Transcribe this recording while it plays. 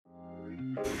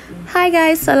Hi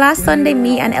guys, so last Sunday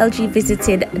me and LG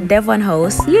visited Devon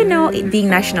House, it being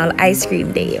National Ice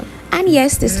Cream Day. And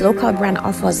yes, this local brand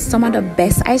offers some of the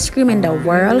best ice cream in the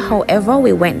world. However,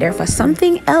 we went there for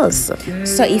something else.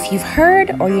 So if you've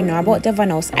heard or you know about Devon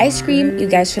House ice cream, you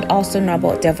guys should also know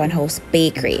about Devon House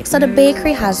Bakery. So the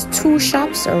bakery has two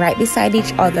shops right beside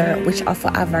each other which offer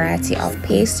a variety of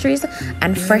pastries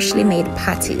and freshly made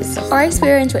patties. Our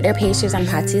experience with their pastries and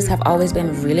patties have always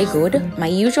been really good. My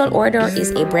usual order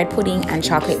is a bread pudding and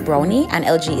chocolate brownie, and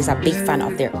LG is a big fan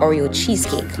of their Oreo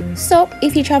cheesecake. So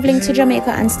if you're traveling to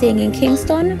Jamaica and staying in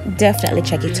Kingston, definitely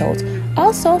check it out.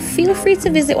 Also, feel free to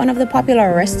visit one of the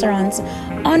popular restaurants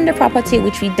on the property,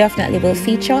 which we definitely will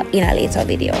feature in a later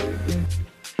video.